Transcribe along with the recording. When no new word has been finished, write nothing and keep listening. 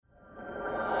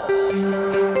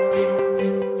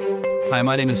Hi,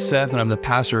 my name is Seth, and I'm the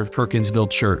pastor of Perkinsville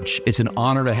Church. It's an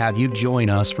honor to have you join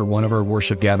us for one of our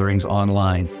worship gatherings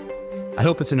online. I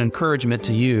hope it's an encouragement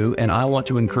to you, and I want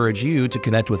to encourage you to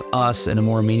connect with us in a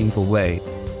more meaningful way.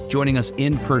 Joining us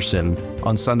in person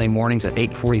on Sunday mornings at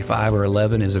 8:45 or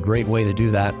 11 is a great way to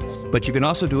do that, but you can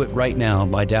also do it right now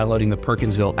by downloading the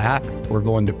Perkinsville app or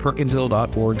going to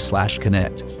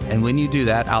perkinsville.org/connect. And when you do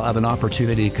that, I'll have an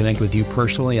opportunity to connect with you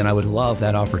personally, and I would love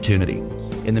that opportunity.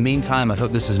 In the meantime, I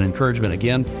hope this is an encouragement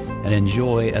again, and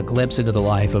enjoy a glimpse into the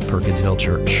life of Perkinsville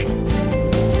Church.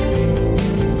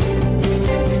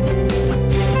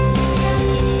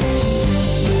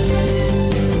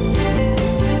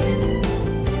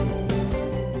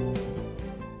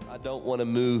 Want to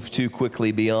move too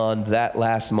quickly beyond that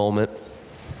last moment.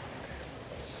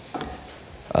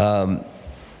 I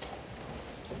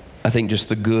think just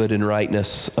the good and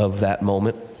rightness of that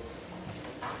moment.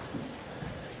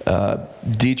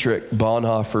 Dietrich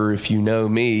Bonhoeffer, if you know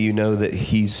me, you know that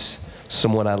he's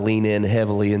someone I lean in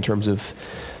heavily in terms of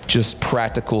just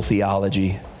practical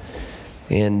theology.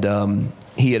 And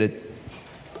he had,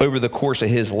 over the course of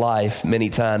his life, many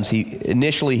times,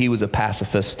 initially he was a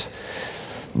pacifist.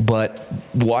 But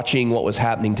watching what was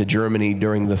happening to Germany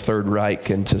during the Third Reich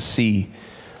and to see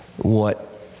what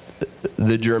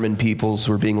the German peoples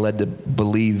were being led to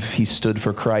believe, he stood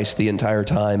for Christ the entire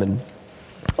time. And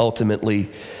ultimately,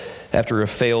 after a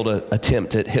failed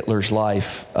attempt at Hitler's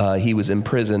life, he was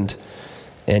imprisoned,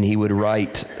 and he would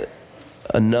write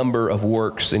a number of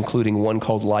works, including one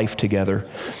called Life Together.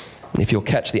 If you'll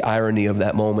catch the irony of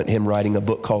that moment, him writing a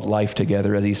book called Life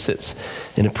Together as he sits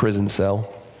in a prison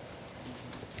cell.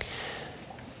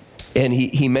 And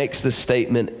he makes this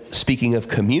statement, speaking of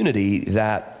community,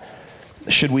 that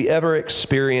should we ever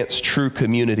experience true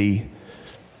community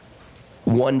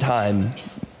one time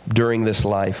during this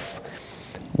life,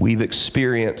 we've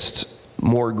experienced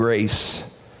more grace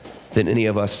than any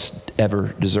of us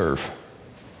ever deserve.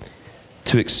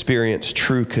 To experience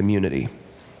true community.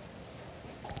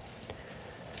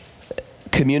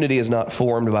 Community is not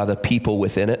formed by the people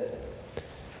within it,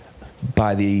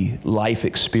 by the life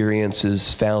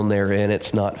experiences found therein.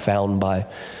 It's not found by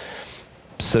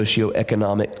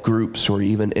socioeconomic groups or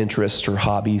even interests or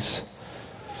hobbies.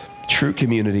 True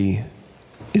community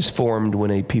is formed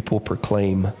when a people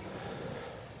proclaim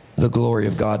the glory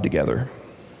of God together,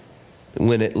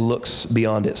 when it looks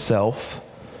beyond itself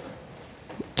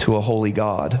to a holy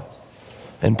God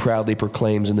and proudly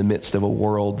proclaims in the midst of a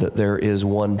world that there is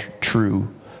one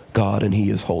true God and He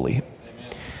is holy.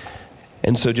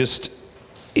 And so just,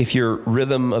 if your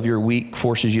rhythm of your week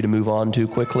forces you to move on too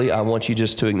quickly, I want you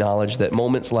just to acknowledge that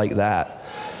moments like that,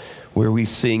 where we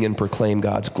sing and proclaim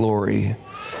God's glory,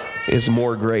 is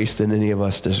more grace than any of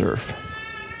us deserve.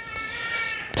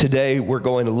 Today, we're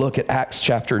going to look at Acts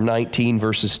chapter 19,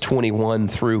 verses 21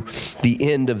 through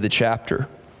the end of the chapter.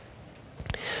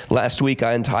 Last week,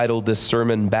 I entitled this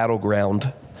sermon,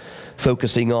 Battleground,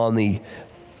 focusing on the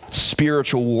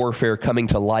spiritual warfare coming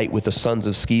to light with the sons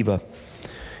of Sceva,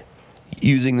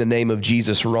 using the name of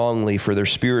Jesus wrongly for their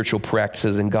spiritual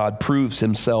practices, and God proves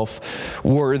Himself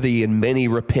worthy, and many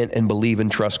repent and believe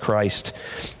and trust Christ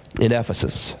in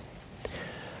Ephesus.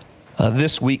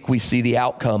 This week we see the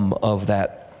outcome of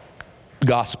that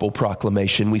gospel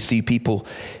proclamation. We see people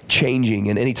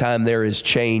changing, and anytime there is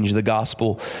change, the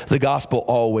gospel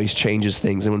always changes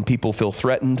things. And when people feel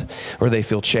threatened or they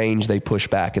feel changed, they push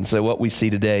back. And so what we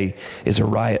see today is a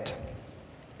riot.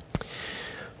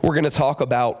 We're going to talk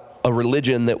about a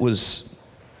religion that was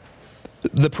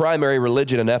the primary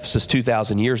religion in Ephesus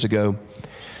 2,000 years ago.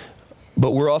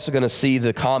 But we're also going to see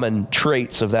the common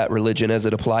traits of that religion as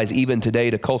it applies even today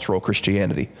to cultural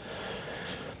Christianity.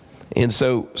 And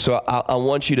so I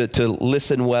want you to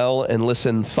listen well and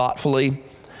listen thoughtfully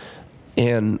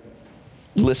and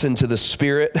listen to the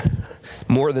Spirit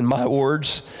more than my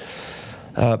words.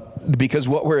 Because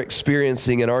what we're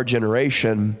experiencing in our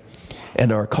generation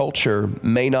and our culture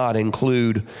may not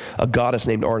include a goddess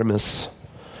named Artemis.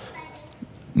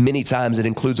 Many times it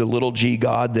includes a little g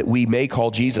god that we may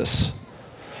call Jesus.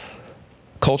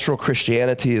 Cultural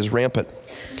Christianity is rampant.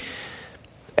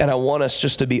 And I want us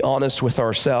just to be honest with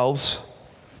ourselves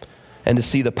and to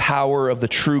see the power of the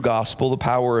true gospel, the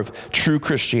power of true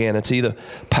Christianity, the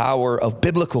power of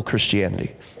biblical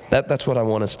Christianity. That's what I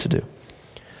want us to do.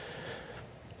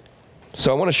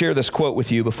 So I want to share this quote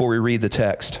with you before we read the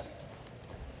text.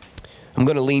 I'm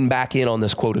going to lean back in on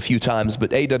this quote a few times,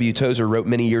 but A.W. Tozer wrote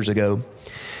many years ago,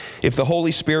 if the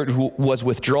Holy Spirit was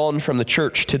withdrawn from the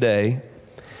church today,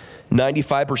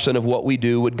 95% of what we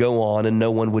do would go on and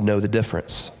no one would know the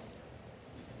difference.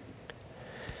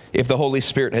 If the Holy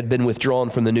Spirit had been withdrawn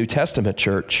from the New Testament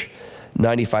church,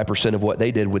 95% of what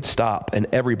they did would stop, and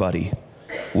everybody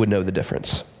would know the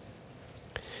difference.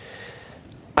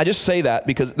 I just say that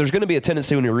because there's going to be a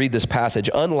tendency when we read this passage,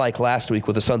 unlike last week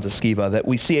with the sons of Sceva, that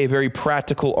we see a very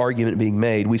practical argument being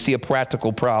made. We see a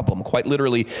practical problem. Quite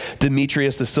literally,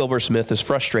 Demetrius the silversmith is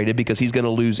frustrated because he's going to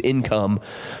lose income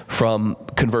from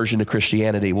conversion to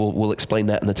Christianity. We'll explain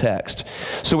that in the text.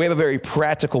 So we have a very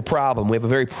practical problem. We have a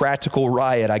very practical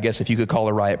riot, I guess if you could call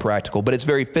a riot practical, but it's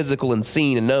very physical and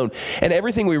seen and known. And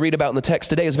everything we read about in the text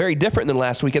today is very different than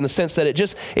last week in the sense that it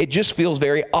just feels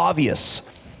very obvious.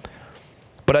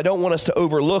 But I don't want us to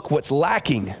overlook what's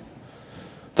lacking.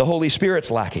 The Holy Spirit's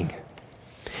lacking.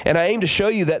 And I aim to show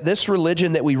you that this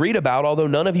religion that we read about, although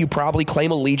none of you probably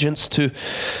claim allegiance to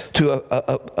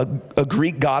a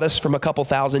Greek goddess from a couple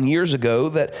thousand years ago,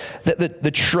 that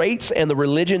the traits and the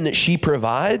religion that she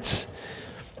provides,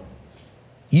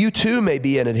 you too may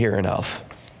be an adherent of.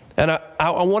 And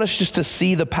I want us just to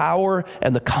see the power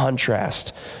and the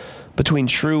contrast between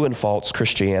true and false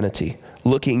Christianity,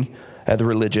 looking at the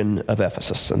religion of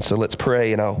Ephesus. And so let's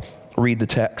pray, and I'll read the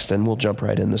text and we'll jump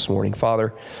right in this morning.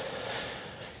 Father,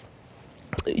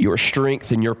 your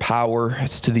strength and your power,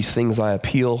 it's to these things I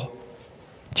appeal.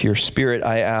 To your Spirit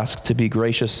I ask to be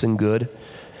gracious and good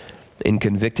in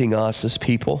convicting us as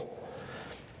people,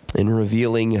 in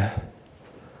revealing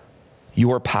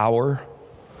your power,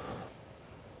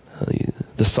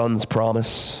 the Son's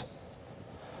promise,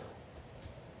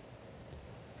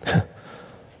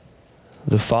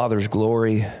 the Father's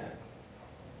glory.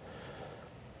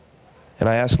 And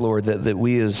I ask, Lord, that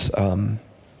we as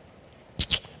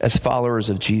followers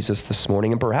of Jesus this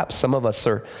morning, and perhaps some of us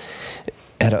are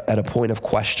at a point of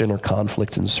question or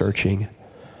conflict and searching,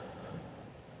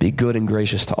 be good and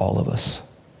gracious to all of us.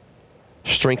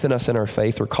 Strengthen us in our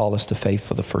faith or call us to faith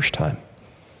for the first time.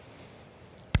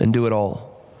 And do it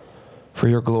all for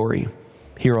your glory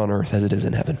here on earth as it is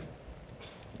in heaven.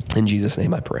 In Jesus'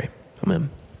 name I pray.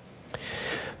 Amen.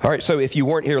 All right, so if you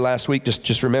weren't here last week,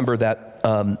 just remember that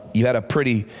you had a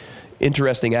pretty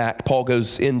interesting act. Paul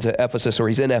goes into Ephesus, or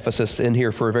he's in Ephesus in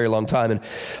here for a very long time, and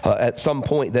at some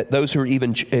point that those who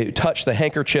even touched the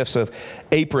handkerchiefs of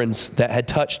aprons that had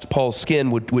touched Paul's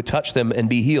skin would touch them and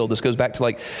be healed. This goes back to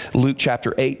like Luke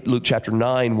chapter 8, Luke chapter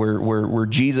 9, where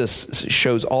Jesus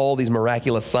shows all these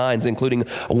miraculous signs, including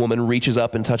a woman reaches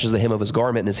up and touches the hem of his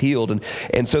garment and is healed.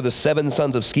 And so the seven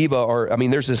sons of Sceva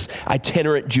there's this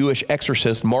itinerant Jewish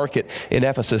exorcist market in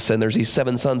Ephesus, and there's these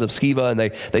seven sons of Sceva, and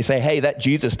they say, hey, that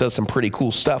Jesus does some pretty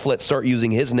cool stuff. Let's start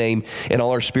using his name in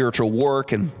all our spiritual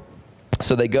work. And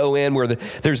so they go in where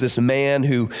there's this man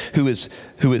who is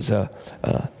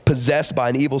possessed by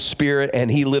an evil spirit,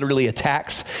 and he literally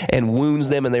attacks and wounds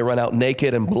them, and they run out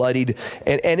naked and bloodied,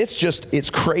 and it's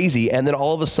crazy. And then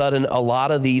all of a sudden, a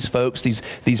lot of these folks,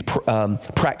 these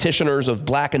practitioners of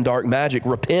black and dark magic,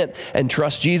 repent and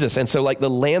trust Jesus. And so like the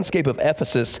landscape of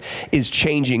Ephesus is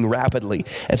changing rapidly,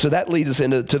 and so that leads us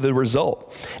into the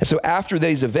result. And so after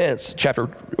these events, chapter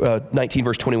 19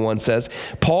 verse 21 says,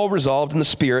 Paul resolved in the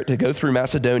Spirit to go through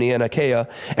Macedonia and Achaia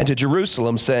and to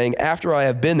Jerusalem, saying, after I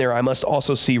have been there, I must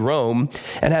also see Rome.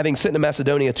 And having sent to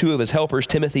Macedonia two of his helpers,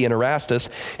 Timothy and Erastus,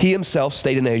 he himself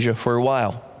stayed in Asia for a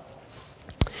while.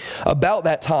 About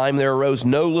that time there arose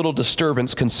no little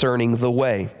disturbance concerning the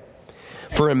way.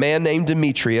 For a man named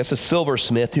Demetrius, a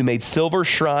silversmith who made silver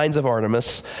shrines of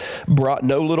Artemis, brought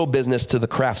no little business to the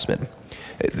craftsmen.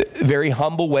 A very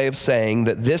humble way of saying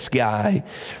that this guy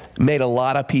made a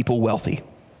lot of people wealthy.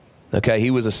 Okay,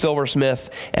 he was a silversmith,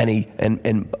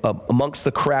 and amongst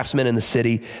the craftsmen in the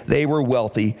city, they were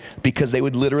wealthy because they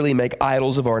would literally make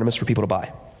idols of Artemis for people to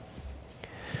buy.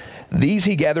 These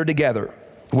he gathered together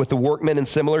with the workmen in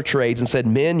similar trades and said,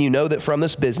 men, you know that from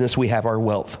this business we have our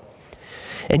wealth.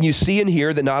 And you see and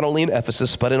hear that not only in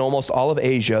Ephesus, but in almost all of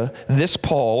Asia, this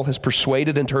Paul has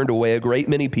persuaded and turned away a great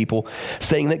many people,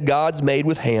 saying that gods made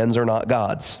with hands are not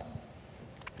gods.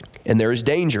 And there is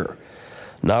danger,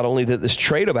 not only that this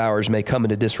trade of ours may come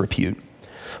into disrepute,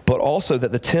 but also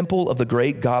that the temple of the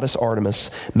great goddess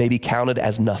Artemis may be counted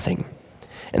as nothing,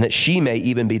 and that she may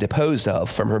even be deposed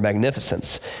of from her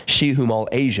magnificence, she whom all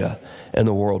Asia and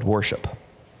the world worship.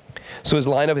 So his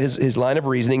line of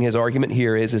reasoning, his argument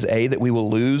here is A, that we will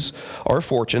lose our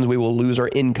fortunes, we will lose our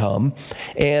income,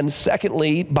 and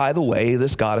secondly, by the way,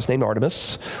 this goddess named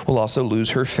Artemis will also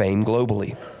lose her fame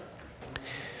globally.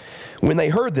 When they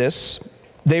heard this,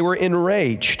 they were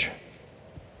enraged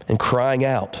and crying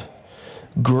out,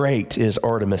 great is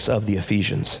Artemis of the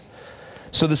Ephesians.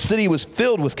 So the city was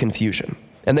filled with confusion,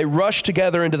 and they rushed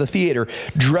together into the theater,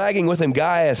 dragging with them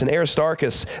Gaius and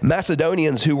Aristarchus,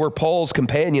 Macedonians who were Paul's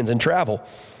companions in travel.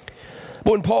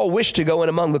 But when Paul wished to go in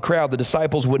among the crowd, the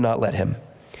disciples would not let him.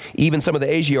 Even some of the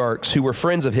Asiarchs who were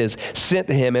friends of his sent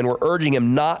to him and were urging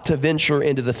him not to venture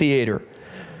into the theater.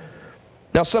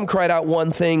 Now some cried out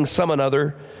one thing, some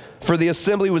another, for the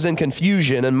assembly was in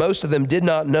confusion, and most of them did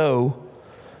not know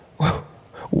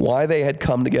why they had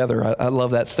come together. I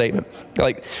love that statement.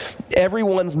 Like,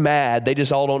 everyone's mad, they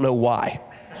just all don't know why.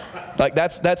 Like,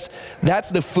 that's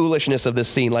the foolishness of this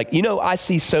scene. Like, I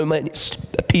see so many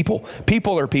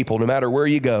people are people, no matter where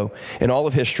you go in all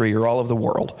of history or all of the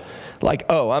world. Like,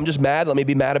 oh, I'm just mad, let me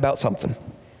be mad about something.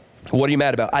 What are you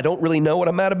mad about? I don't really know what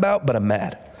I'm mad about, but I'm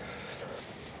mad.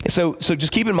 So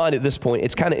just keep in mind at this point,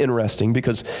 it's kind of interesting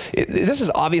because this is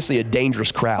obviously a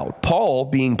dangerous crowd. Paul,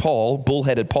 being Paul,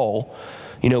 bullheaded Paul,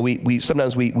 we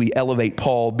sometimes we elevate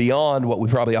Paul beyond what we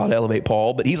probably ought to elevate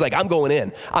Paul, but he's like, I'm going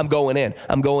in.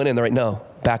 They're like, no,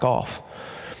 back off.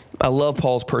 I love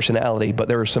Paul's personality, but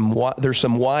there's some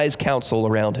wise counsel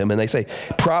around him, and they say,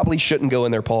 probably shouldn't go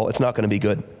in there, Paul. It's not going to be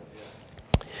good.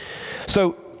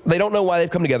 So they don't know why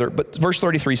they've come together, but verse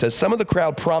 33 says, some of the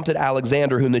crowd prompted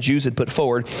Alexander, whom the Jews had put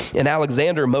forward, and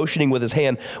Alexander, motioning with his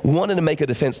hand, wanted to make a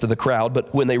defense to the crowd,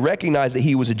 but when they recognized that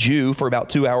he was a Jew, for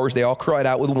about 2 hours, they all cried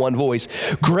out with one voice,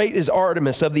 great is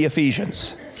Artemis of the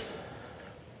Ephesians.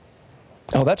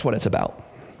 Oh, that's what it's about.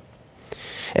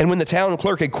 And when the town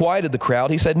clerk had quieted the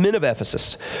crowd, he said, men of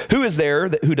Ephesus, who is there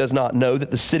who does not know that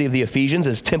the city of the Ephesians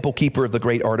is temple keeper of the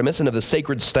great Artemis and of the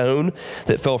sacred stone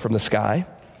that fell from the sky?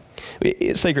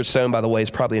 Sacred stone, by the way, is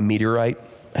probably a meteorite.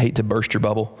 I hate to burst your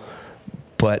bubble,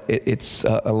 but it's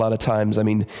a lot of times,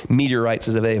 meteorites,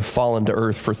 as they have fallen to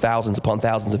earth for thousands upon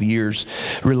thousands of years,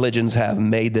 religions have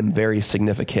made them very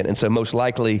significant. And so most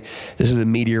likely, this is a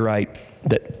meteorite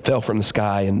that fell from the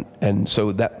sky, and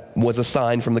so that was a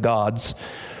sign from the gods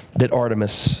that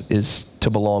Artemis is to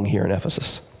belong here in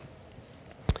Ephesus.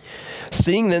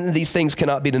 Seeing then that these things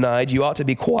cannot be denied, you ought to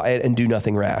be quiet and do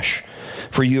nothing rash.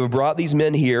 For you have brought these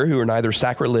men here who are neither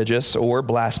sacrilegious or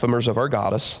blasphemers of our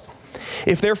goddess.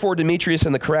 If therefore Demetrius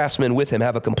and the craftsmen with him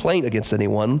have a complaint against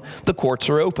anyone, the courts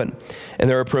are open, and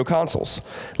there are proconsuls.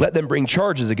 Let them bring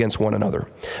charges against one another.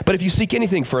 But if you seek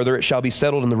anything further, it shall be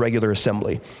settled in the regular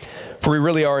assembly. For we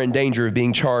really are in danger of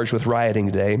being charged with rioting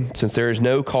today, since there is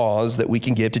no cause that we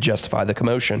can give to justify the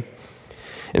commotion.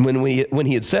 And when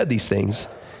he had said these things,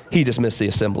 he dismissed the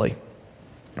assembly.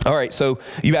 All right, so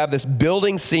you have this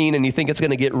building scene and you think it's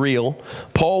going to get real.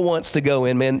 Paul wants to go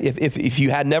in, man. If you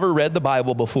had never read the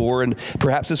Bible before, and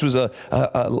perhaps this was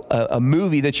a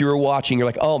movie that you were watching, you're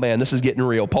like, oh man, this is getting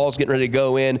real. Paul's getting ready to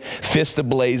go in, fist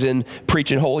ablazing,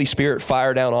 preaching Holy Spirit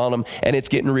fire down on him, and it's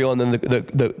getting real. And then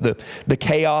the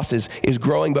chaos is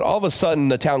growing. But all of a sudden,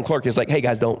 the town clerk is like, hey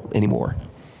guys, don't anymore,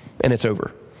 and it's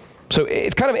over. So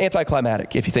it's kind of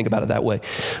anticlimactic if you think about it that way.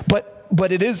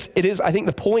 But it is, I think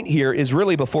the point here is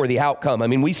really before the outcome.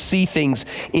 We see things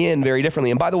in very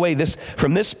differently. And by the way,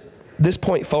 from this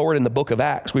point forward in the book of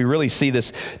Acts, we really see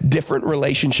this different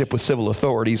relationship with civil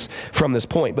authorities from this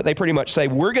point. But they pretty much say,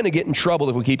 we're going to get in trouble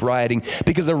if we keep rioting,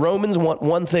 because the Romans want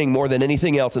one thing more than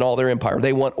anything else in all their empire.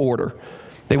 They want order.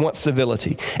 They want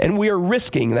civility. And we are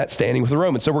risking that standing with the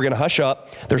Romans. So we're going to hush up.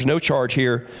 There's no charge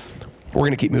here. We're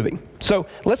going to keep moving. So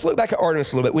let's look back at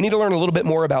Artemis a little bit. We need to learn a little bit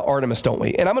more about Artemis, don't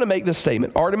we? And I'm going to make this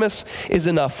statement. Artemis is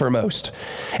enough for most.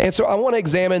 And so I want to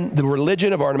examine the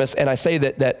religion of Artemis, and I say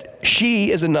that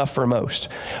she is enough for most.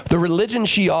 The religion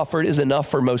she offered is enough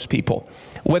for most people,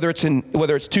 whether it's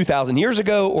 2,000 years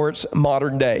ago or it's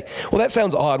modern day. Well, that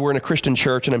sounds odd. We're in a Christian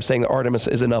church, and I'm saying that Artemis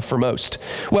is enough for most.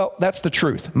 Well, that's the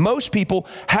truth. Most people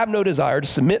have no desire to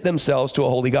submit themselves to a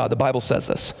holy God. The Bible says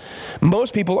this.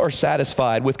 Most people are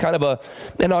satisfied with kind of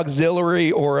an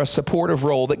auxiliary or a supportive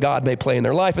role that God may play in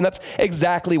their life, and that's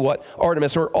exactly what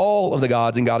Artemis or all of the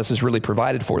gods and goddesses really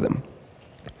provided for them.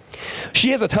 She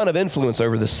has a ton of influence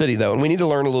over the city, though, and we need to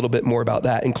learn a little bit more about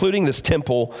that, including this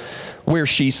temple where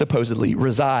she supposedly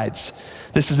resides.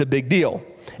 This is a big deal.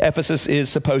 Ephesus is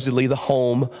supposedly the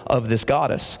home of this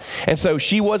goddess. And so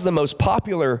she was the most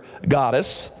popular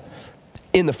goddess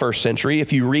in the first century.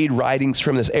 If you read writings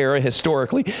from this era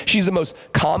historically, she's the most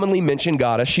commonly mentioned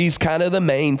goddess. She's kind of the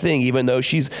main thing, even though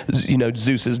she's,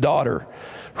 Zeus's daughter.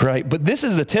 Right? But this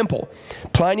is the temple.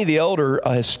 Pliny the Elder,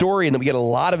 a historian that we get a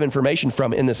lot of information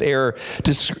from in this era,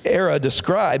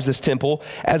 describes this temple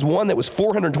as one that was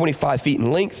 425 feet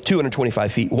in length,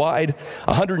 225 feet wide,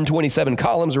 127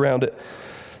 columns around it,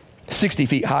 60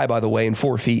 feet high, by the way, and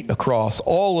 4 feet across,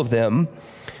 all of them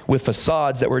with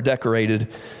facades that were decorated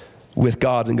with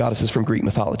gods and goddesses from Greek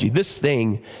mythology. This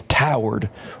thing towered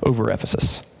over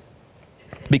Ephesus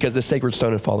because the sacred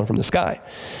stone had fallen from the sky.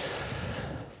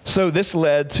 So this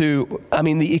led to,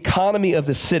 the economy of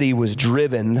the city was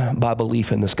driven by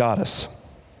belief in this goddess.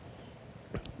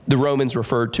 The Romans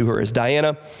referred to her as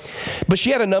Diana, but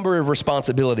she had a number of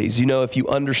responsibilities. You know, if you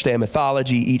understand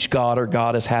mythology, each god or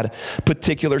goddess had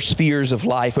particular spheres of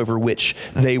life over which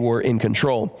they were in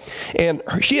control. And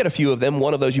she had a few of them.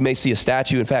 One of those, you may see a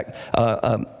statue. In fact,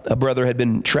 a brother had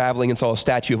been traveling and saw a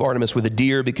statue of Artemis with a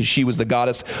deer because she was the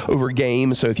goddess over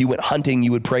game. So if you went hunting,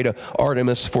 you would pray to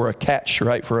Artemis for a catch,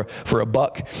 right, for a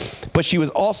buck. But she was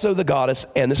also the goddess,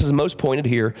 and this is most pointed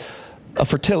here, of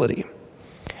fertility.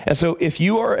 And so if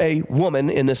you are a woman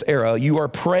in this era, you are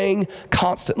praying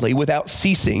constantly without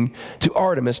ceasing to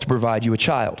Artemis to provide you a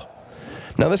child.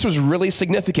 Now, this was really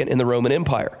significant in the Roman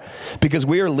Empire because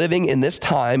we are living in this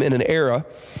time in an era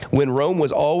when Rome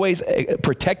was always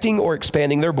protecting or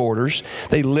expanding their borders.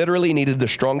 They literally needed the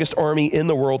strongest army in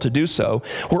the world to do so.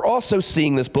 We're also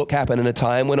seeing this book happen in a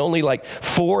time when only like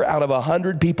 4 out of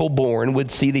 100 people born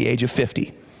would see the age of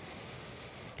 50.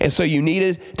 And so you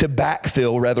needed to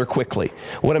backfill rather quickly.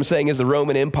 What I'm saying is the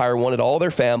Roman Empire wanted all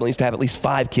their families to have at least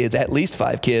 5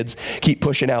 kids, keep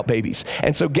pushing out babies.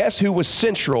 And so guess who was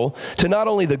central to not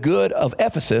only the good of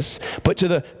Ephesus, but to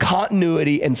the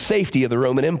continuity and safety of the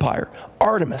Roman Empire?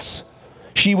 Artemis.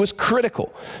 She was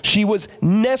critical. She was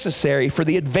necessary for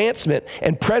the advancement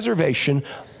and preservation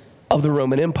of the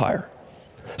Roman Empire.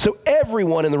 So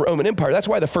everyone in the Roman Empire, that's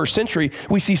why the first century,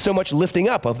 we see so much lifting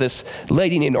up of this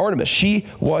lady named Artemis. She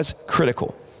was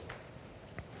critical.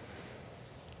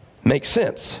 Makes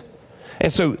sense.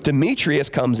 And so Demetrius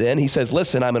comes in. He says,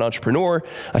 listen, I'm an entrepreneur.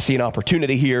 I see an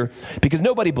opportunity here. Because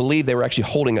nobody believed they were actually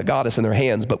holding a goddess in their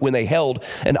hands. But when they held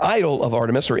an idol of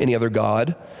Artemis or any other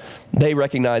god, they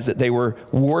recognized that they were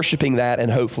worshiping that, and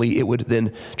hopefully it would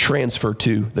then transfer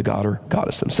to the god or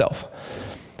goddess themselves.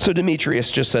 So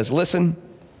Demetrius just says, listen,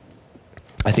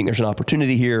 I think there's an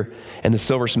opportunity here, and the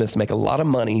silversmiths make a lot of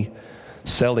money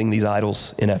selling these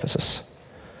idols in Ephesus.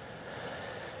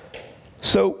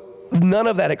 So none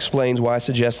of that explains why I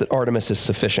suggest that Artemis is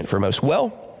sufficient for most.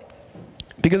 Well,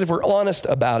 because if we're honest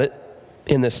about it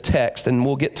in this text, and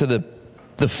we'll get to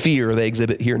the fear they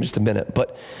exhibit here in just a minute,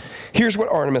 but here's what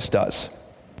Artemis does.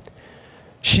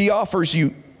 She offers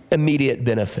you immediate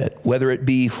benefit, whether it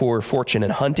be for fortune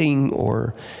in hunting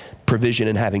or provision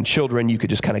in having children. You could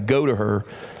just kind of go to her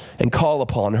and call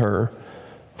upon her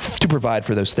to provide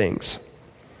for those things.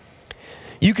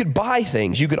 You could buy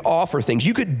things, you could offer things,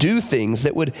 you could do things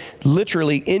that would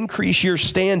literally increase your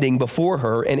standing before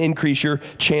her and increase your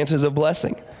chances of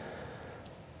blessing.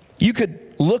 You could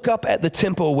look up at the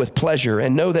temple with pleasure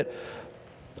and know that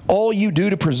all you do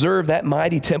to preserve that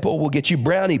mighty temple will get you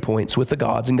brownie points with the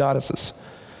gods and goddesses.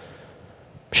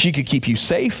 She could keep you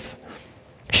safe.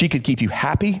 She could keep you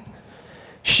happy.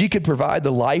 She could provide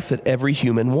the life that every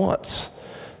human wants.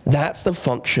 That's the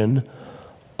function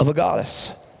of a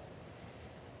goddess.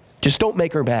 Just don't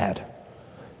make her mad.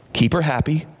 Keep her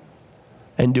happy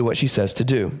and do what she says to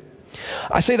do.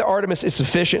 I say that Artemis is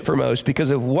sufficient for most because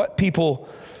of what people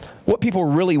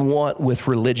really want with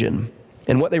religion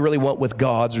and what they really want with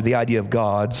gods, or the idea of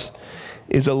gods,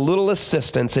 is a little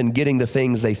assistance in getting the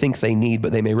things they think they need,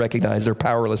 but they may recognize they're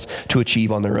powerless to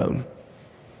achieve on their own.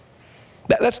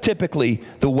 That's typically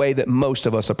the way that most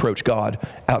of us approach God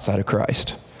outside of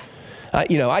Christ.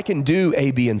 I can do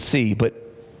A, B, and C, but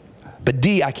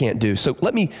D I can't do. So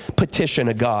let me petition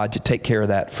a God to take care of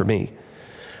that for me.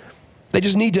 They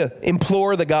just need to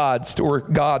implore the gods, or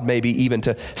God maybe even,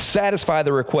 to satisfy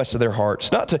the requests of their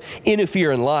hearts, not to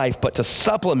interfere in life, but to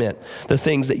supplement the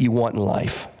things that you want in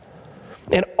life.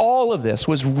 And all of this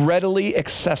was readily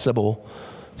accessible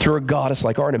through a goddess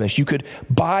like Artemis. You could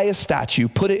buy a statue,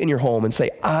 put it in your home, and say,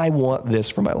 I want this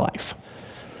for my life.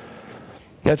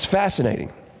 That's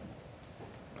fascinating.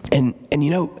 And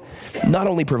not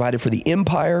only provided for the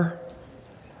empire,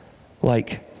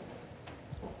 like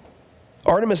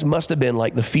Artemis must have been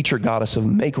like the feature goddess of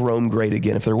Make Rome Great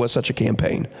Again, if there was such a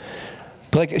campaign.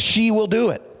 But she will do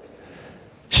it.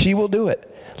 She will do it.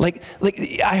 Like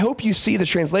I hope you see the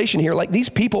translation here. Like, these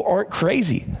people aren't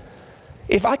crazy.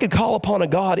 If I could call upon a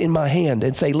God in my hand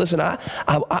and say, listen, I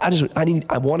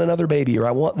want another baby, or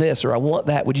I want this, or I want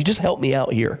that. Would you just help me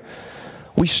out here?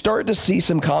 We start to see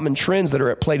some common trends that are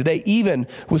at play today, even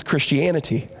with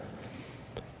Christianity.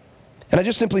 And I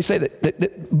just simply say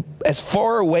that as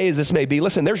far away as this may be,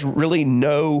 listen, there's really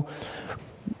no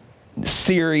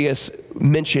serious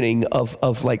mentioning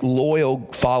of like loyal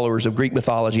followers of Greek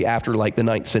mythology after like the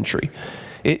 9th century.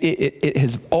 It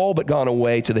has all but gone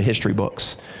away to the history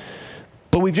books.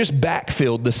 But we've just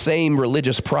backfilled the same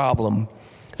religious problem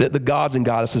that the gods and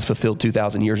goddesses fulfilled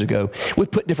 2,000 years ago.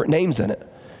 We've put different names in it.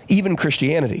 Even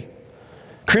Christianity.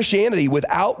 Christianity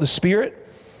without the Spirit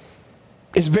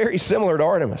is very similar to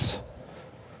Artemis.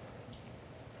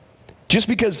 Just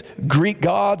because Greek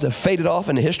gods have faded off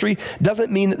into history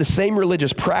doesn't mean that the same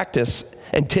religious practice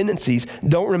and tendencies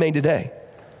don't remain today.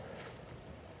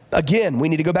 Again, we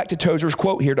need to go back to Tozer's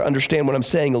quote here to understand what I'm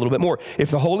saying a little bit more.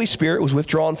 If the Holy Spirit was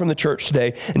withdrawn from the church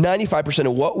today, 95%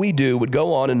 of what we do would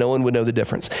go on and no one would know the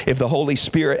difference. If the Holy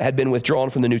Spirit had been withdrawn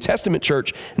from the New Testament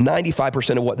church,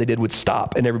 95% of what they did would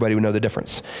stop and everybody would know the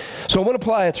difference. So I want to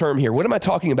apply a term here. What am I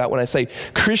talking about when I say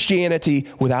Christianity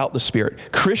without the Spirit?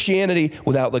 Christianity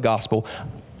without the gospel.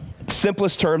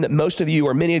 Simplest term that most of you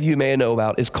or many of you may know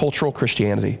about is cultural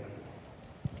Christianity.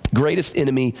 Greatest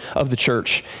enemy of the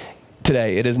church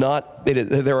today.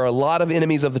 There are a lot of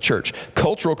enemies of the church.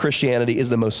 Cultural Christianity is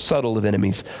the most subtle of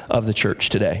enemies of the church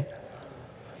today.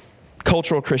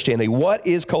 Cultural Christianity. What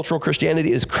is cultural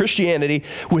Christianity? It is Christianity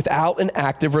without an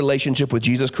active relationship with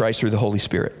Jesus Christ through the Holy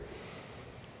Spirit.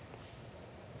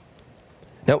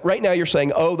 Now, right now you're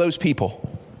saying, oh, those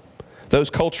people,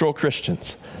 those cultural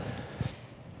Christians.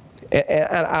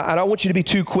 And I don't want you to be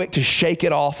too quick to shake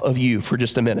it off of you for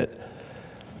just a minute.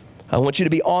 I want you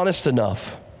to be honest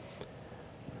enough.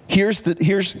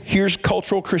 Here's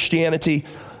cultural Christianity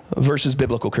versus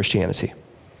biblical Christianity.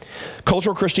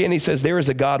 Cultural Christianity says there is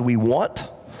a God we want,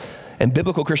 and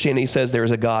biblical Christianity says there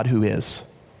is a God who is.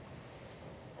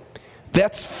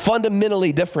 That's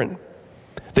fundamentally different.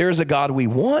 There is a God we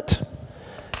want,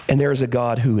 and there is a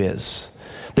God who is.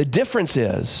 The difference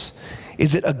is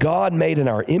it a God made in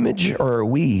our image, or are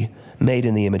we made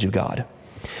in the image of God?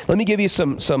 Let me give you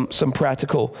some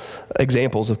practical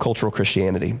examples of cultural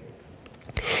Christianity.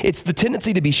 It's the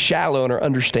tendency to be shallow in our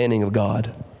understanding of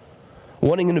God,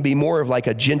 wanting him to be more of like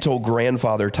a gentle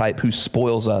grandfather type who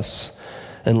spoils us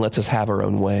and lets us have our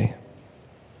own way.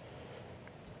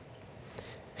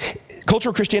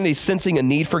 Cultural Christianity is sensing a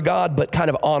need for God, but kind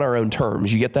of on our own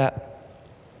terms. You get that?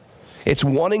 It's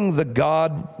wanting the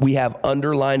God we have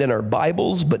underlined in our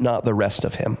Bibles, but not the rest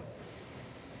of him.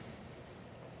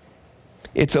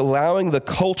 It's allowing the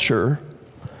culture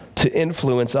to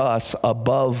influence us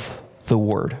above the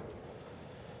Word.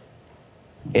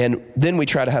 And then we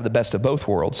try to have the best of both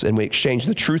worlds, and we exchange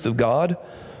the truth of God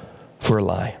for a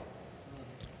lie.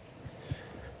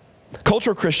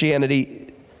 Cultural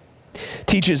Christianity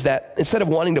teaches that instead of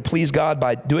wanting to please God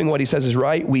by doing what he says is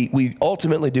right, we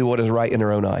ultimately do what is right in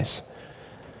our own eyes.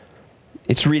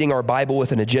 It's reading our Bible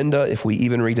with an agenda, if we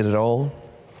even read it at all.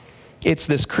 It's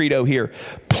this credo here: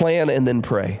 plan and then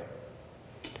pray.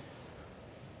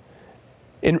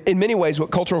 In many ways, what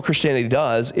cultural Christianity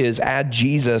does is add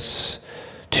Jesus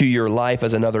to your life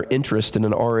as another interest in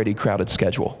an already crowded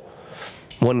schedule.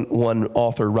 One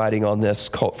author writing on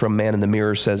this from Man in the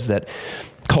Mirror says that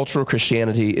cultural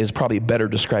Christianity is probably better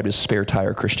described as spare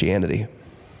tire Christianity.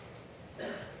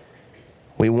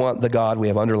 We want the God we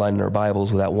have underlined in our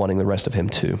Bibles without wanting the rest of him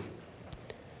too.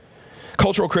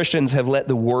 Cultural Christians have let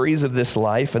the worries of this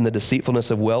life and the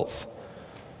deceitfulness of wealth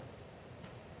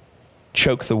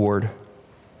choke the word.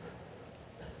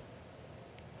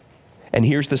 And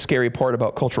here's the scary part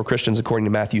about cultural Christians, according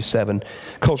to Matthew 7.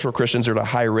 Cultural Christians are at a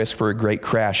high risk for a great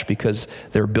crash because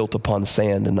they're built upon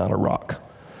sand and not a rock.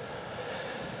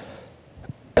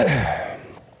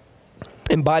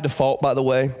 And by default, by the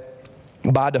way,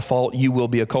 you will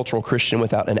be a cultural Christian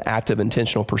without an active,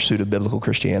 intentional pursuit of biblical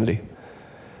Christianity.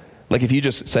 Like if you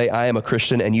just say, I am a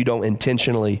Christian, and you don't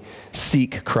intentionally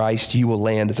seek Christ, you will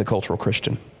land as a cultural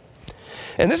Christian.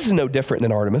 And this is no different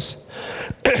than Artemis.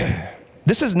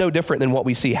 This is no different than what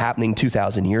we see happening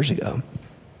 2,000 years ago.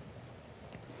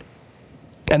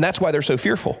 And that's why they're so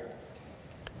fearful.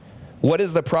 What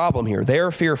is the problem here?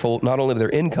 They're fearful not only of their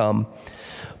income,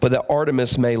 but that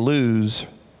Artemis may lose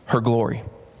her glory.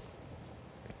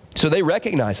 So they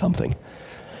recognize something.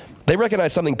 They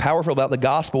recognize something powerful about the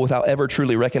gospel without ever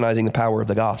truly recognizing the power of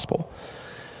the gospel.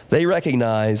 They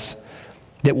recognize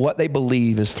that what they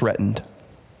believe is threatened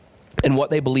and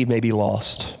what they believe may be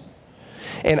lost.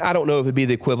 And I don't know if it'd be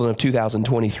the equivalent of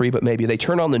 2023, but maybe they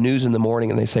turn on the news in the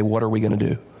morning and they say, what are we going to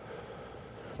do?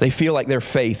 They feel like their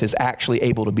faith is actually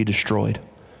able to be destroyed.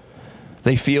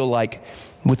 They feel like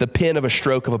with the pen of a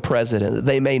stroke of a president,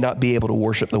 they may not be able to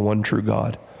worship the one true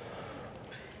God.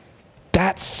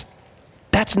 That's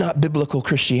not biblical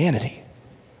Christianity.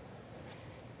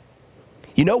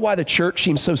 You know why the church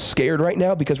seems so scared right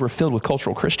now? Because we're filled with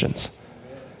cultural Christians.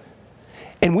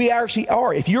 And we actually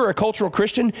are. If you're a cultural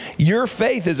Christian, your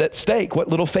faith is at stake, what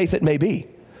little faith it may be.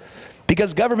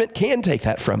 Because government can take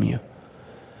that from you.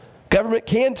 Government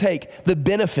can take the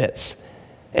benefits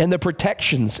and the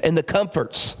protections and the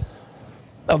comforts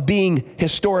of being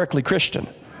historically Christian.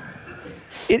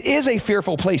 It is a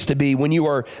fearful place to be when you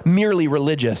are merely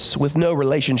religious with no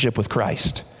relationship with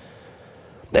Christ.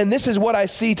 And this is what I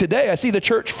see today. I see the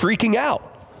church freaking out.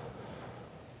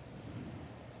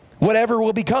 Whatever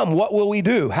will become, what will we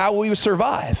do? How will we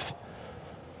survive?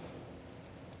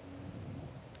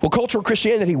 Well, cultural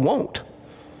Christianity won't.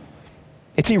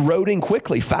 It's eroding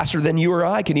quickly, faster than you or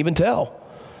I can even tell.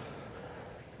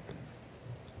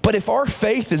 But if our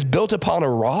faith is built upon a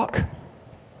rock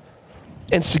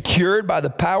and secured by the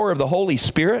power of the Holy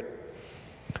Spirit,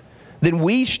 then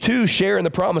we too share in the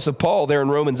promise of Paul there in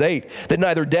Romans 8, that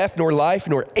neither death nor life,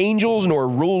 nor angels, nor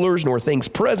rulers, nor things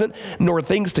present, nor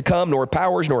things to come, nor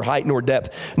powers, nor height, nor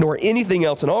depth, nor anything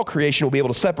else in all creation will be able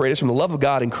to separate us from the love of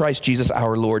God in Christ Jesus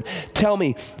our Lord. Tell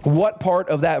me, what part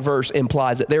of that verse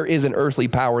implies that there is an earthly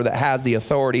power that has the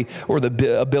authority or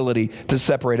the ability to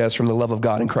separate us from the love of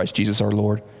God in Christ Jesus our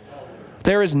Lord?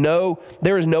 There is no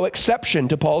exception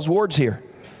to Paul's words here.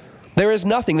 There is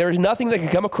nothing that can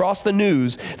come across the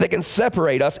news that can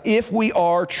separate us if we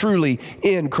are truly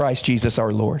in Christ Jesus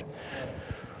our Lord.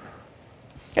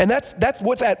 And that's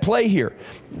what's at play here.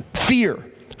 Fear.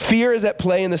 Fear is at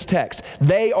play in this text.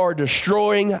 They are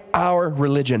destroying our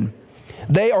religion.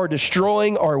 They are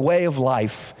destroying our way of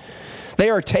life. They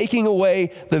are taking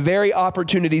away the very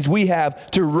opportunities we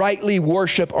have to rightly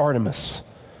worship Artemis.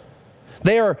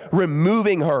 They are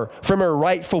removing her from her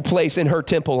rightful place in her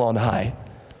temple on high.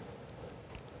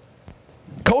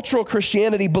 Cultural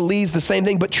Christianity believes the same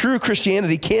thing, but true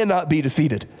Christianity cannot be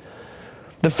defeated.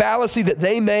 The fallacy that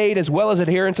they made, as well as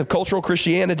adherents of cultural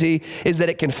Christianity, is that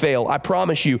it can fail. I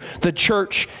promise you, the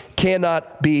church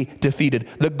cannot be defeated.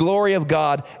 The glory of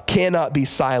God cannot be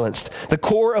silenced. The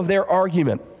core of their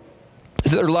argument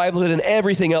is that their livelihood and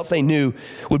everything else they knew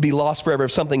would be lost forever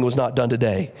if something was not done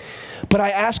today. But I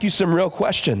ask you some real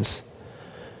questions.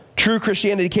 True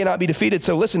Christianity cannot be defeated.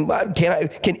 So listen,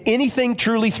 can anything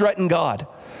truly threaten God?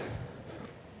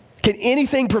 Can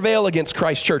anything prevail against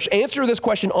Christ's church? Answer this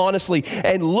question honestly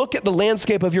and look at the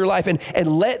landscape of your life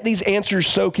and let these answers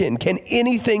soak in. Can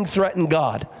anything threaten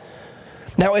God?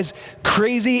 Now, as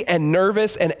crazy and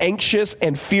nervous and anxious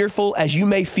and fearful as you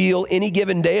may feel any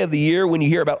given day of the year when you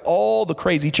hear about all the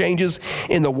crazy changes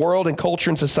in the world and culture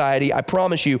and society, I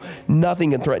promise you,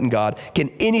 nothing can threaten God.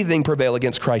 Can anything prevail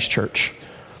against Christ's church?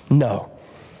 No.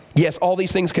 Yes, all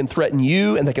these things can threaten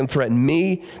you and they can threaten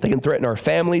me. They can threaten our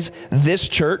families, this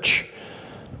church,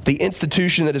 the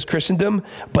institution that is Christendom,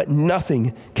 but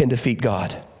nothing can defeat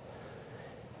God.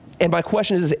 And my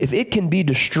question is, if it can be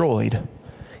destroyed,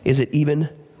 is it even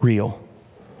real?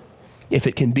 If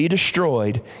it can be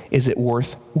destroyed, is it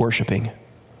worth worshiping?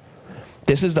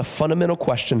 This is the fundamental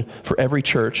question for every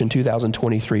church in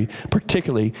 2023,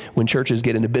 particularly when churches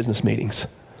get into business meetings.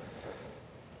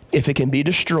 If it can be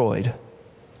destroyed,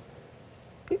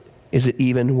 is it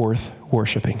even worth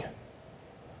worshiping?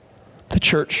 The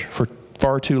church, for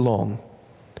far too long,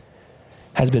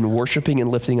 has been worshiping and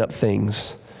lifting up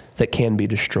things that can be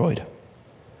destroyed.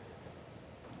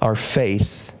 Our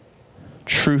faith,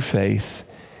 true faith,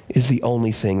 is the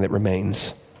only thing that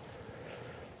remains.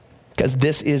 Because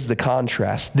this is the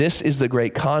contrast. This is the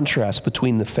great contrast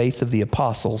between the faith of the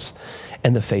apostles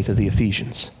and the faith of the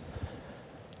Ephesians.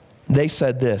 They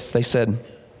said this. They said,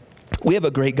 we have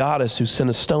a great goddess who sent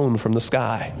a stone from the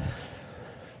sky.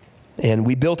 And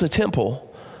we built a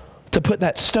temple to put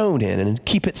that stone in and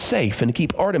keep it safe and to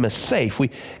keep Artemis safe. We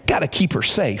got to keep her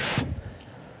safe.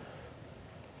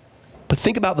 But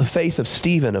think about the faith of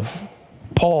Stephen, of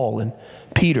Paul and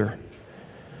Peter.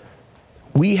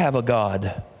 We have a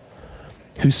God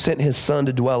who sent his son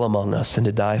to dwell among us and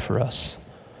to die for us.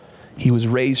 He was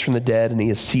raised from the dead and he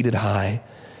is seated high,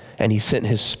 and he sent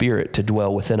his Spirit to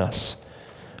dwell within us.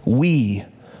 We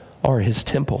are his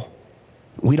temple.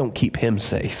 We don't keep him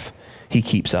safe. He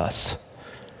keeps us.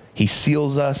 He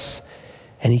seals us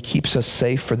and he keeps us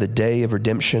safe for the day of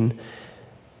redemption,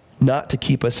 not to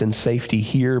keep us in safety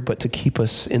here, but to keep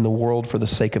us in the world for the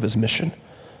sake of his mission.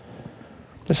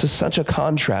 This is such a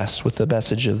contrast with the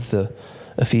message of the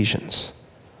Ephesians.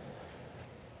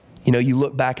 You know, you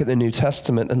look back at the New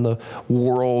Testament and the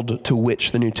world to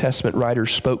which the New Testament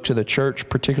writers spoke to the church,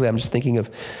 particularly I'm just thinking of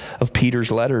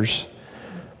Peter's letters.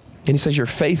 And he says, your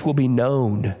faith will be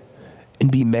known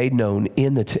and be made known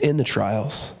in the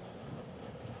trials.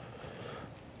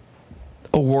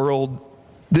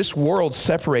 This world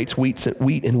separates wheat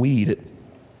and weed. It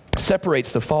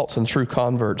separates the false and true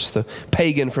converts, the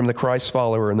pagan from the Christ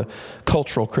follower, and the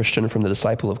cultural Christian from the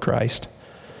disciple of Christ.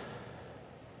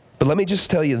 But let me just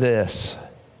tell you this.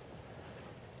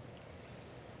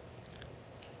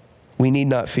 We need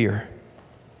not fear.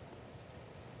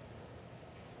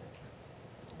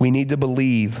 We need to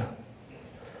believe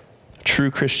true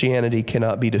Christianity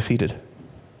cannot be defeated.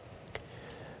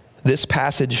 This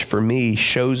passage for me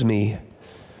shows me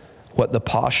what the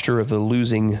posture of the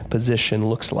losing position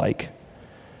looks like.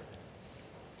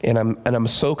 And I'm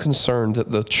so concerned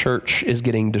that the church is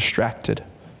getting distracted.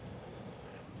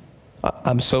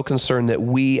 I'm so concerned that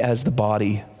we as the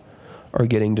body are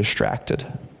getting distracted,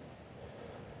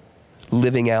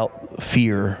 living out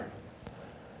fear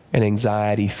and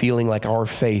anxiety, feeling like our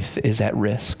faith is at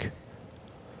risk.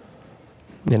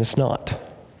 And it's not.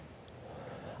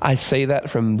 I say that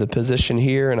from the position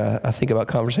here, and I think about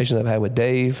conversations I've had with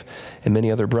Dave and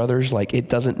many other brothers. Like, it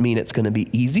doesn't mean it's going to be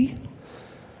easy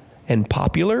and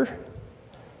popular.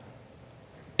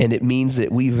 And it means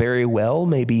that we very well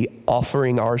may be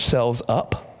offering ourselves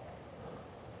up.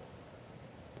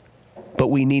 But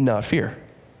we need not fear.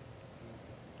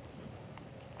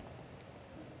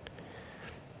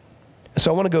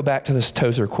 So I want to go back to this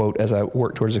Tozer quote as I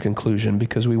work towards a conclusion,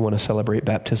 because we want to celebrate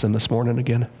baptism this morning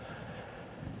again.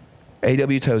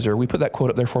 A.W. Tozer, we put that quote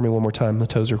up there for me one more time, the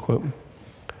Tozer quote.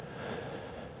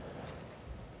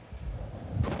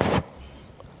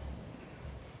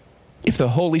 If the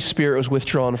Holy Spirit was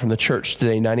withdrawn from the church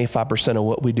today, 95% of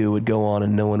what we do would go on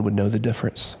and no one would know the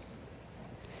difference.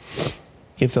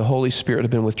 If the Holy Spirit had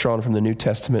been withdrawn from the New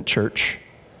Testament church,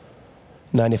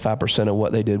 95% of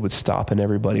what they did would stop and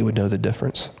everybody would know the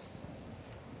difference.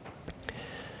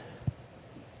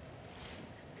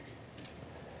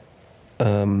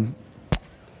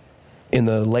 In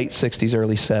the late 60s,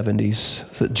 early 70s,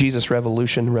 the Jesus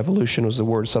Revolution was the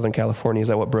word, Southern California. Is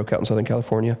that what broke out in Southern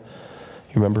California?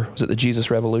 You remember? Was it the Jesus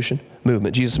Revolution?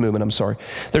 Jesus Movement, I'm sorry.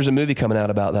 There's a movie coming out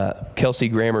about that. Kelsey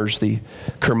Grammer's the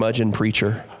curmudgeon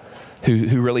preacher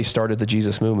who really started the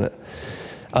Jesus Movement.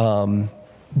 So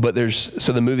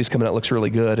the movie's coming out, looks really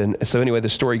good. And so anyway, the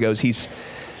story goes, he's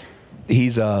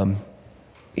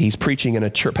preaching in a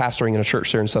church, pastoring in a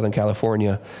church there in Southern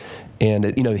California. And,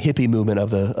 the hippie movement of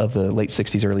the late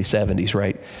 60s, early 70s,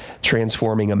 right?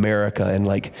 Transforming America. And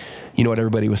what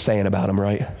everybody was saying about him,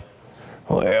 right?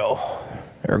 Well,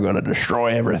 they're going to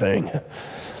destroy everything.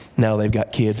 Now they've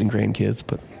got kids and grandkids.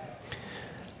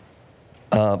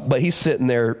 But he's sitting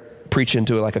there preaching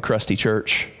to a crusty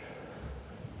church.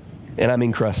 And I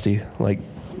mean crusty,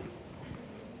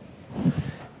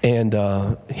 and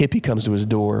hippie comes to his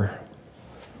door.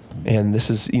 And this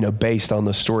is, based on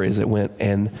the story as it went.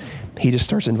 And he just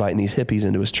starts inviting these hippies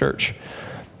into his church.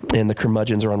 And the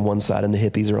curmudgeons are on one side and the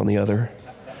hippies are on the other.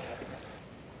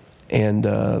 And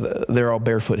they're all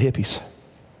barefoot hippies.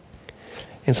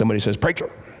 And somebody says, "Preacher,"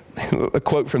 a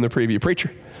quote from the preview,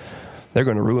 "Preacher, they're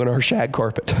going to ruin our shag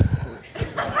carpet."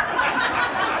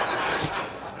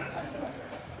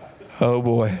 Oh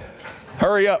boy.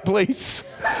 Hurry up, please.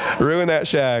 Ruin that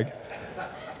shag.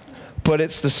 But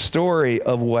it's the story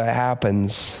of what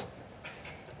happens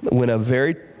when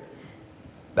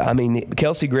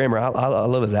Kelsey Grammer, I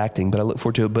love his acting, but I look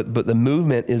forward to it. But the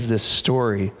movement is this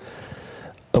story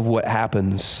of what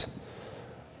happens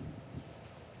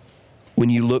when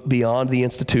you look beyond the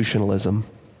institutionalism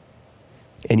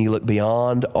and you look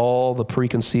beyond all the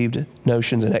preconceived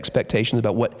notions and expectations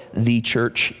about what the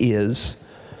church is,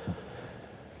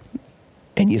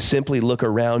 and you simply look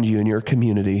around you in your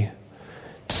community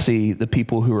to see the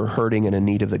people who are hurting and in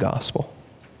need of the gospel.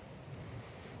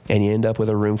 And you end up with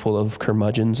a room full of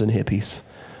curmudgeons and hippies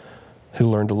who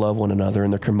learn to love one another,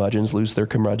 and the curmudgeons lose their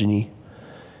curmudgeony,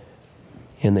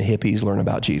 and the hippies learn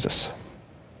about Jesus.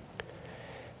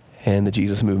 And the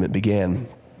Jesus movement began.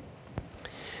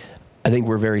 I think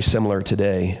we're very similar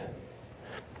today.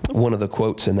 One of the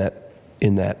quotes in that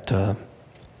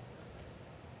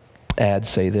ad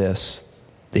say this: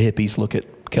 the hippies look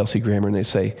at Kelsey Grammer and they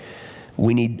say,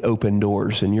 "We need open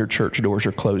doors, and your church doors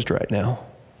are closed right now."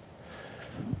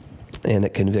 And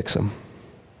it convicts them.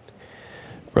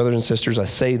 Brothers and sisters, I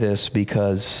say this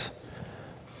because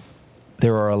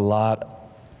there are a lot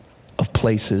of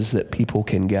places that people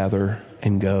can gather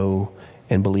and go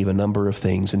and believe a number of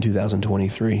things in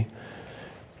 2023.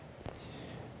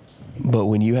 But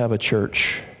when you have a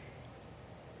church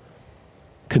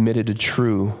committed to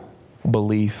true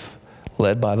belief,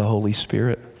 led by the Holy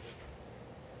Spirit,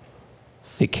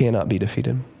 it cannot be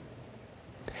defeated.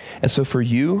 And so for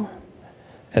you,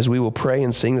 as we will pray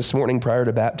and sing this morning prior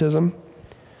to baptism,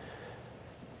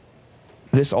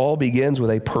 this all begins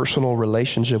with a personal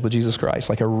relationship with Jesus Christ,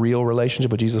 like a real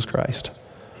relationship with Jesus Christ.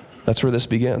 That's where this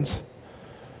begins.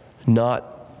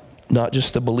 Not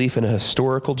just the belief in a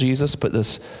historical Jesus, but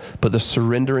the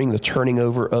surrendering, the turning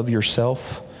over of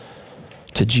yourself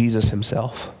to Jesus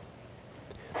himself.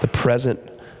 The present,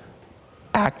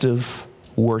 active,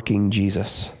 working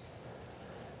Jesus.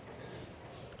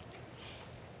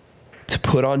 To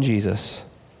put on Jesus,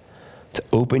 to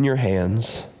open your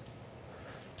hands,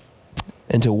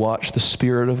 and to watch the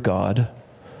Spirit of God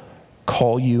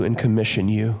call you and commission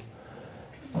you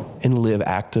and live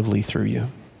actively through you.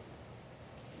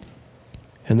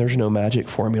 And there's no magic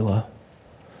formula,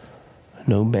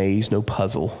 no maze, no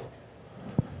puzzle.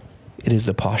 It is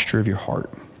the posture of your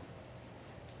heart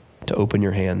to open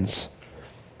your hands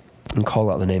and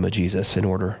call out the name of Jesus in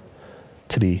order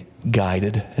to be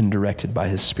guided and directed by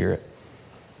his Spirit.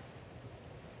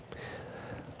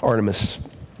 Artemis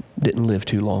didn't live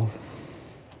too long.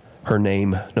 Her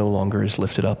name no longer is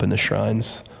lifted up in the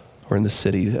shrines or in the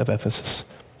city of Ephesus.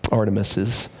 Artemis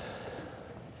is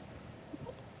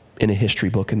in a history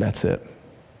book, and that's it.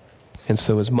 And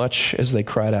so as much as they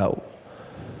cried out,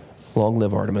 "Long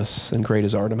live Artemis, and great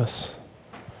is Artemis,"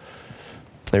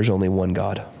 there's only one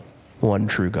God, one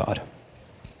true God,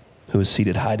 who is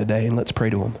seated high today, and let's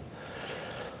pray to him.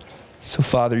 So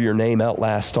Father, your name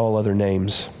outlasts all other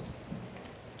names.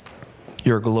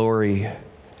 Your glory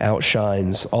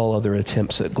outshines all other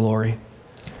attempts at glory.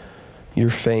 Your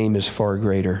fame is far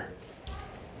greater.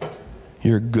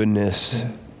 Your goodness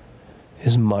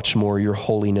is much more. Your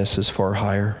holiness is far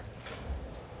higher.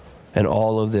 And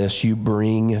all of this you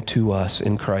bring to us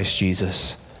in Christ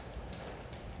Jesus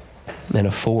and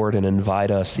afford and invite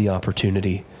us the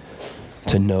opportunity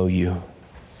to know you,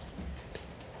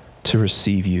 to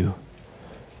receive you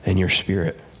and your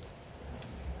Spirit.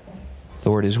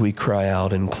 Lord, as we cry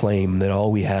out and claim that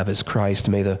all we have is Christ,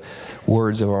 may the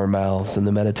words of our mouths and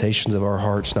the meditations of our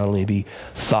hearts not only be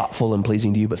thoughtful and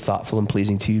pleasing to you, but thoughtful and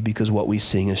pleasing to you because what we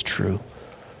sing is true.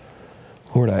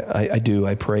 Lord,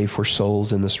 I pray for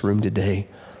souls in this room today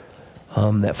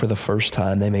that for the first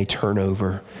time they may turn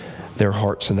over their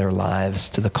hearts and their lives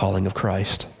to the calling of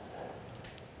Christ,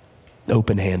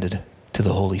 open-handed to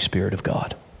the Holy Spirit of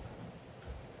God.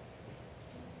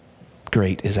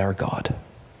 Great is our God.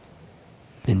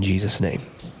 In Jesus' name,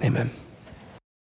 amen.